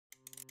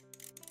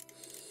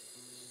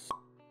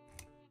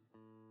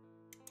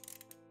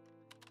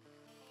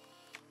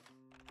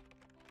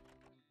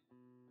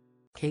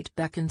Kate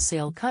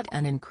Beckinsale cut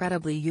an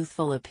incredibly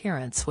youthful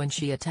appearance when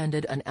she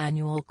attended an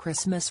annual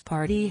Christmas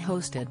party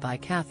hosted by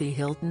Kathy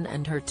Hilton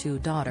and her two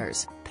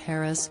daughters,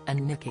 Paris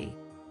and Nikki.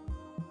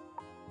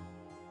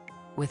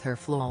 With her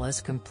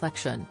flawless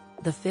complexion,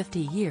 the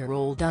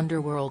 50-year-old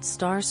underworld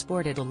star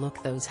sported a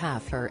look those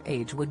half her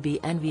age would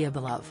be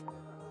enviable of.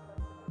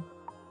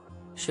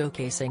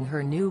 Showcasing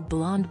her new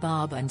blonde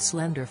bob and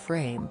slender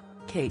frame,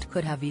 Kate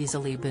could have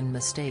easily been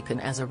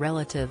mistaken as a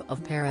relative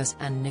of Paris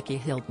and Nikki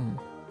Hilton.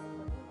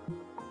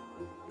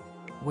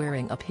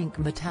 Wearing a pink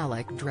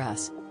metallic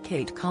dress,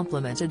 Kate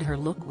complemented her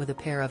look with a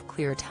pair of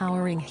clear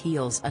towering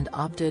heels and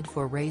opted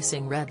for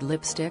racing red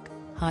lipstick,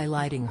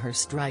 highlighting her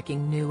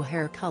striking new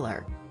hair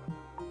color.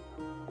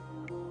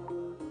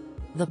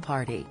 The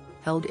party,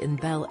 held in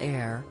Bel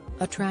Air,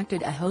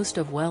 attracted a host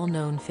of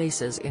well-known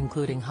faces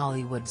including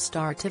Hollywood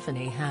star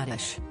Tiffany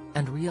Haddish,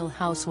 and Real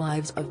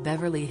Housewives of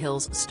Beverly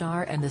Hills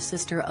star and the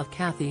sister of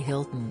Kathy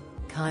Hilton,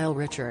 Kyle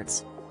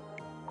Richards.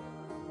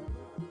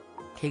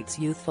 Kate's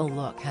youthful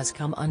look has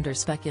come under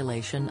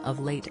speculation of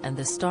late, and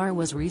the star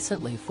was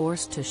recently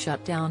forced to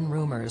shut down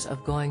rumors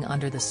of going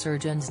under the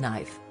surgeon's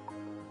knife.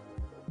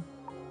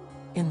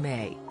 In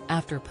May,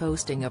 after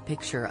posting a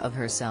picture of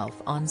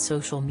herself on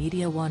social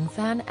media, one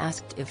fan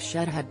asked if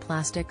she'd had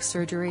plastic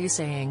surgery,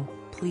 saying,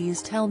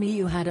 "Please tell me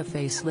you had a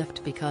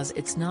facelift because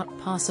it's not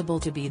possible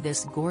to be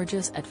this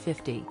gorgeous at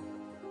 50."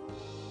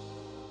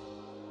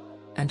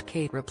 And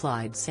Kate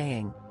replied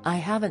saying, "I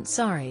haven't,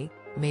 sorry.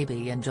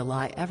 Maybe in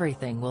July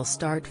everything will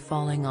start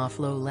falling off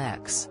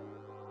Lolex."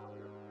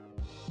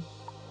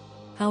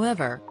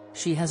 However,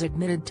 she has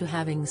admitted to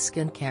having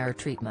skincare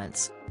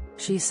treatments.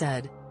 She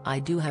said, "I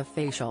do have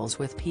facials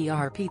with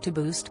PRP to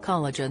boost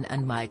collagen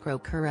and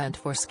microcurrent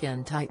for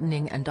skin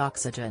tightening and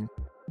oxygen.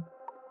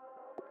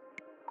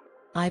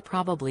 I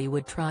probably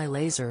would try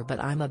laser,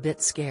 but I'm a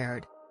bit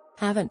scared.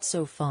 Haven't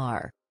so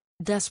far."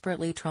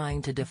 Desperately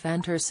trying to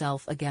defend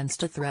herself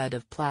against a thread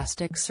of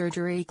plastic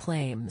surgery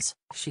claims,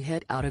 she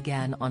hit out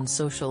again on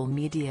social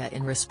media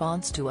in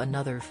response to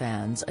another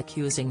fan's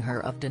accusing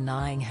her of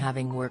denying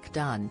having work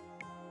done.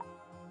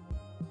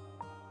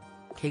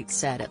 Kate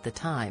said at the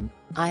time,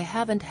 "I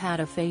haven't had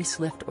a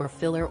facelift or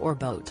filler or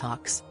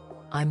Botox.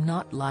 I'm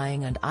not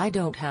lying, and I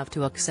don't have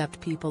to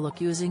accept people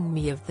accusing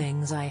me of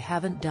things I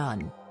haven't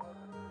done."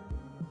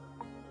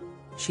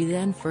 She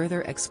then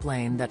further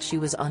explained that she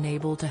was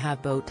unable to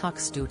have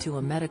Botox due to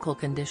a medical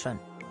condition.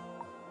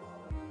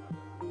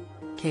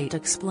 Kate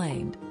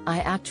explained, "I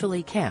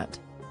actually can't.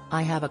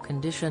 I have a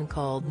condition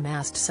called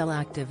mast cell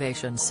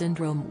activation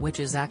syndrome, which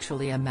is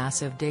actually a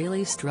massive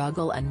daily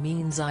struggle and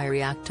means I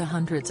react to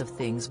hundreds of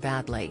things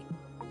badly.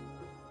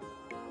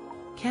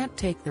 Can't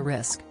take the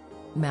risk."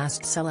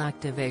 Mast cell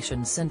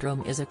activation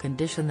syndrome is a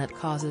condition that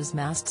causes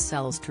mast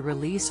cells to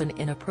release an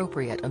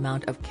inappropriate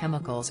amount of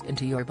chemicals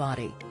into your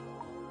body.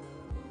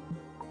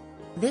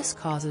 This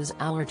causes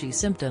allergy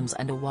symptoms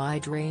and a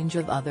wide range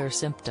of other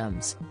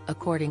symptoms,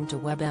 according to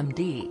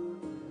WebMD.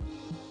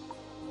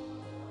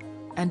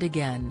 And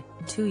again,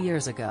 2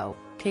 years ago,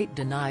 Kate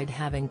denied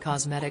having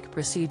cosmetic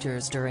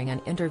procedures during an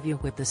interview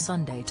with the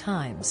Sunday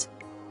Times.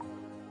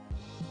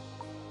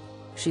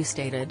 She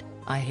stated,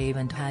 "I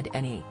haven't had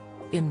any.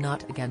 I'm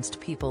not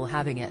against people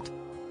having it.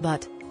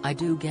 But, I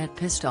do get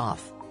pissed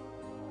off.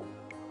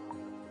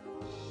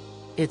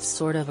 It's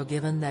sort of a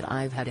given that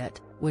I've had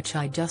it, which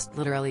I just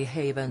literally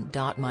haven't.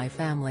 My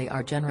family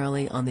are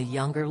generally on the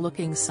younger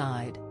looking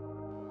side.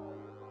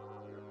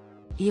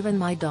 Even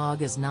my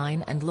dog is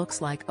 9 and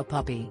looks like a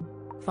puppy."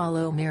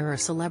 Follow Mirror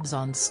Celebs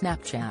on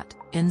Snapchat,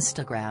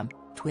 Instagram,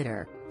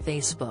 Twitter,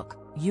 Facebook,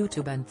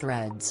 YouTube and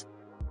Threads.